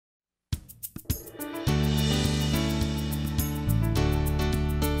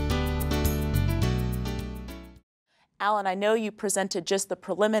Alan, I know you presented just the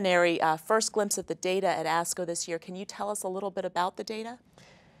preliminary first glimpse of the data at ASCO this year. Can you tell us a little bit about the data?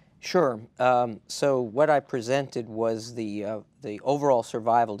 Sure. So what I presented was the overall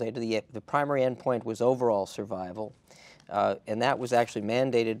survival data. The primary endpoint was overall survival, and that was actually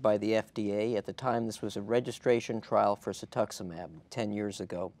mandated by the FDA. At the time, this was a registration trial for Cetuximab 10 years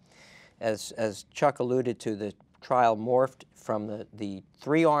ago. As Chuck alluded to, the trial morphed from the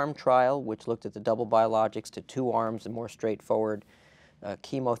three-arm trial, which looked at the double biologics, to two arms, and more straightforward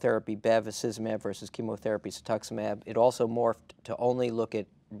chemotherapy Bevacizumab versus chemotherapy Cetuximab. It also morphed to only look at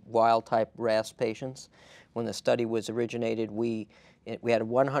wild-type RAS patients. When the study was originated, we had a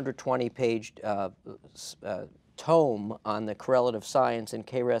 120-page tome on the correlative science, and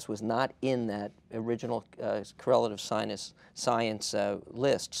KRAS was not in that original correlative science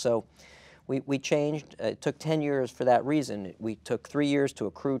list. So we changed. It took 10 years for that reason. We took 3 years to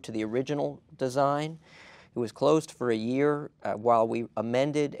accrue to the original design. It was closed for a year while we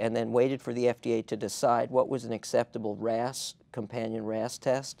amended and then waited for the FDA to decide what was an acceptable companion RAS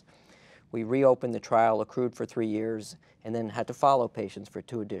test. We reopened the trial, accrued for 3 years, and then had to follow patients for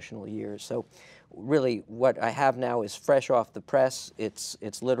 2 additional years. So really what I have now is fresh off the press. It's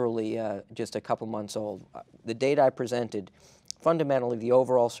literally just a couple months old. The data I presented, fundamentally the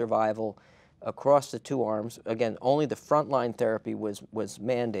overall survival across the two arms, again, only the frontline therapy was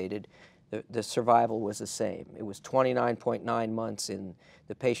mandated. The survival was the same. It was 29.9 months in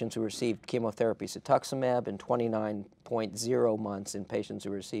the patients who received chemotherapy Cetuximab and 29.0 months in patients who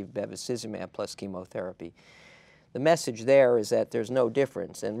received Bevacizumab plus chemotherapy. The message there is that there's no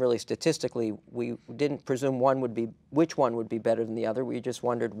difference, and really statistically we didn't presume which one would be better than the other. We just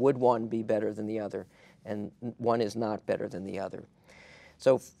wondered, would one be better than the other, and one is not better than the other.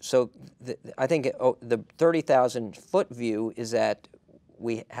 I think the 30,000-foot view is that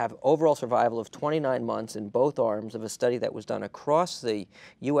we have overall survival of 29 months in both arms of a study that was done across the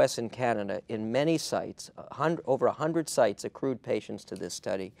U.S. and Canada in many sites. Over 100 sites accrued patients to this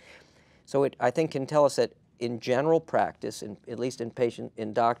study. So it, I think, can tell us that in general practice, at least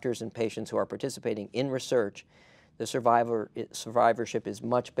in doctors and patients who are participating in research, the survivorship is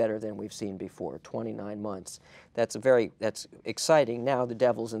much better than we've seen before, 29 months. That's exciting. Now the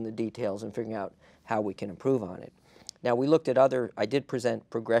devil's in the details and figuring out how we can improve on it. Now, we looked at I did present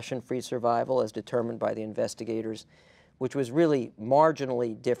progression-free survival as determined by the investigators, which was really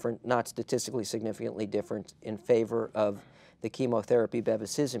marginally different, not statistically significantly different, in favor of the chemotherapy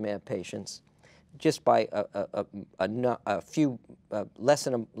Bevacizumab patients, just by a few, less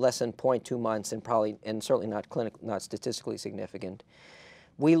than 0.2 months, and certainly not statistically significant.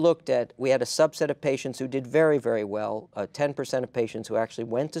 We had a subset of patients who did very, very well, 10% of patients who actually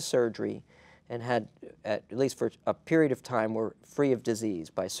went to surgery and had, at least for a period of time, were free of disease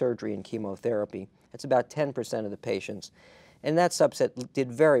by surgery and chemotherapy. It's about 10% of the patients. And that subset did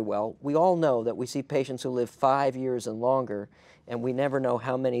very well. We all know that we see patients who live 5 years and longer, and we never know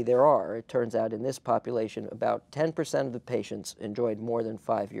how many there are. It turns out in this population, about 10% of the patients enjoyed more than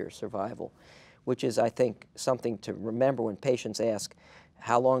 5 years survival, which is, I think, something to remember when patients ask,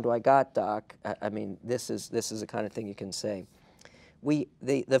 how long do I got, doc? I mean, this is the kind of thing you can say.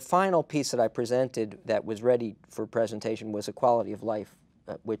 The final piece that I presented that was ready for presentation was a quality of life,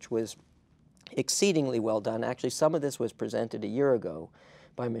 which was exceedingly well done. Actually, some of this was presented a year ago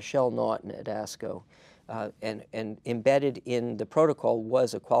by Michelle Naughton at ASCO, and embedded in the protocol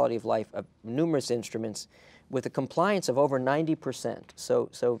was a quality of life of numerous instruments with a compliance of over 90%.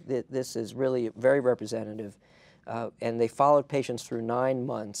 So this is really very representative, and they followed patients through 9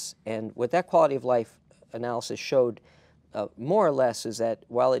 months, and what that quality of life analysis showed more or less is that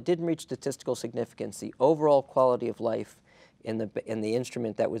while it didn't reach statistical significance, the overall quality of life in the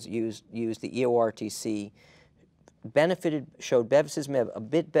instrument that was used, the EORTC, showed Bevacizumab a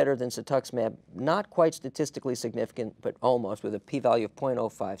bit better than Cetuximab, not quite statistically significant, but almost, with a p-value of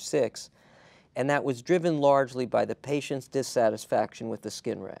 0.056, and that was driven largely by the patient's dissatisfaction with the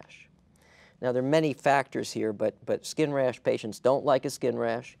skin rash. Now, there are many factors here, but skin rash patients don't like a skin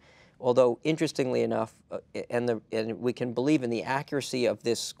rash. Although, interestingly enough, and we can believe in the accuracy of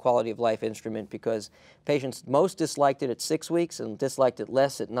this quality of life instrument because patients most disliked it at 6 weeks and disliked it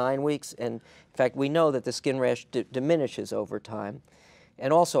less at 9 weeks. And in fact, we know that the skin rash diminishes over time.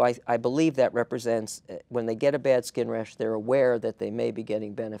 And also, I believe that represents when they get a bad skin rash, they're aware that they may be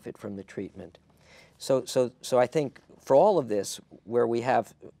getting benefit from the treatment. So I think for all of this, where we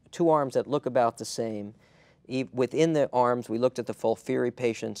have two arms that look about the same, within the arms, we looked at the FOLFIRI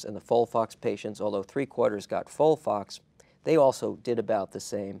patients and the FOLFOX patients. Although 3/4 got FOLFOX, they also did about the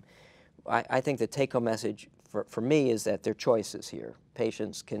same. I think the take-home message for me is that there are choices here.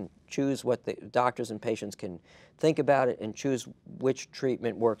 Patients can choose what the doctors and patients can think about it and choose which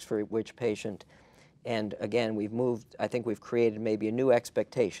treatment works for which patient. And again, I think we've created maybe a new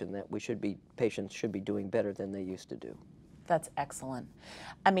expectation that patients should be doing better than they used to do. That's excellent.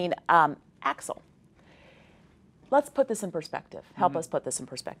 I mean, Axel, let's put this in perspective. Help us put this in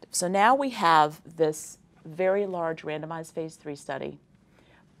perspective. So now we have this very large randomized phase 3 study,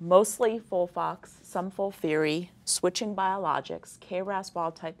 mostly FOLFOX, some FOLFIRI, switching biologics, KRAS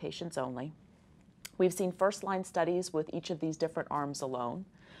wild-type patients only. We've seen first-line studies with each of these different arms alone.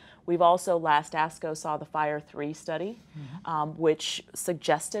 We've also, last ASCO, saw the III study, which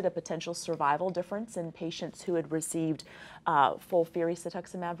suggested a potential survival difference in patients who had received FOLFIRI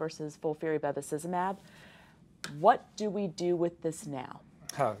Cetuximab versus FOLFIRI Bevacizumab. What do we do with this now?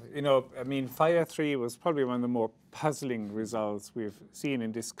 You know, I mean, III was probably one of the more puzzling results we've seen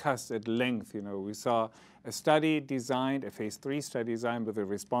and discussed at length. You know, we saw a study designed, a phase 3 study designed with a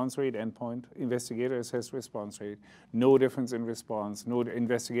response rate endpoint, investigator-assessed response rate, no difference in response, no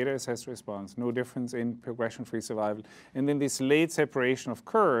investigator-assessed response, no difference in progression-free survival, and then this late separation of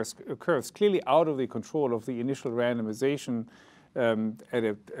curves clearly out of the control of the initial randomization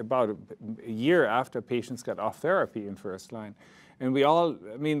at about a year after patients got off therapy in first line. And I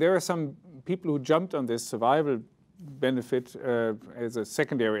mean, there are some people who jumped on this survival benefit as a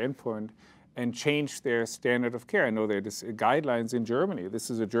secondary endpoint and changed their standard of care. I know there are guidelines in Germany. This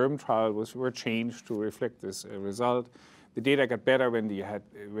is a German trial, were changed to reflect this result. The data got better when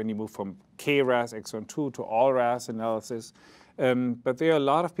you move from KRAS exon 2 to all RAS analysis. But there are a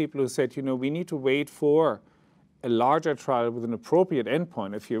lot of people who said, you know, we need to wait for a larger trial with an appropriate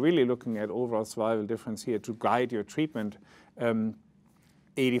endpoint, if you're really looking at overall survival difference here, to guide your treatment.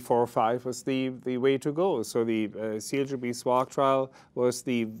 84.5 was the way to go. So the CALGB SWOG trial was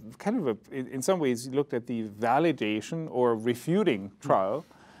the kind of in some ways looked at the validation or refuting trial.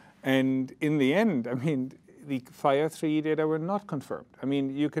 And in the end, I mean, the III data were not confirmed. I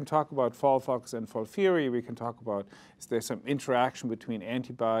mean, you can talk about FOLFOX and FOLFIRI. We can talk about, is there some interaction between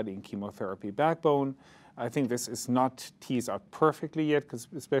antibody and chemotherapy backbone? I think this is not teased out perfectly yet, because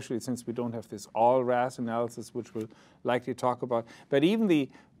especially since we don't have this all RAS analysis, which we'll likely talk about. But even the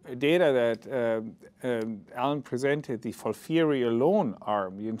data that Alan presented, the FOLFIRI alone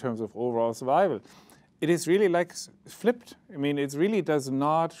arm in terms of overall survival, it is really like flipped. I mean, it really does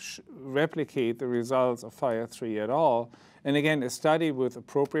not replicate the results of III at all. And again, a study with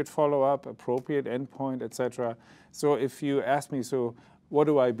appropriate follow-up, appropriate endpoint, etc. So if you ask me, so what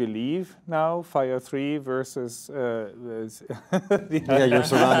do I believe now, III versus Yeah, you're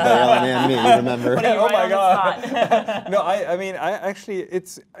surrounded by Ellen and me, you remember. Oh my God. No, I mean, actually,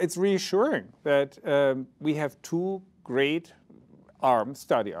 it's reassuring that we have two great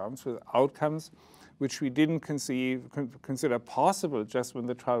study arms with outcomes which we didn't consider possible just when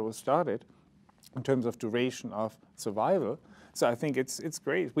the trial was started in terms of duration of survival. So I think it's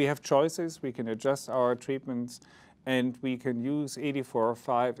great. We have choices, we can adjust our treatments, and we can use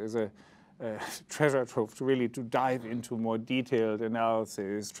 84.5 as a treasure trove to dive into more detailed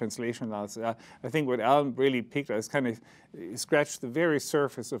analysis, translation analysis. I think what Alan really picked is kind of scratched the very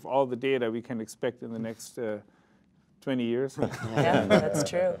surface of all the data we can expect in the next 20 years. Yeah, that's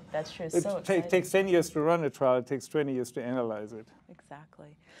true. That's true. It takes 10 years to run a trial. It takes 20 years to analyze it.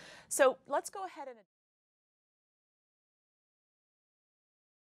 Exactly. So let's go ahead and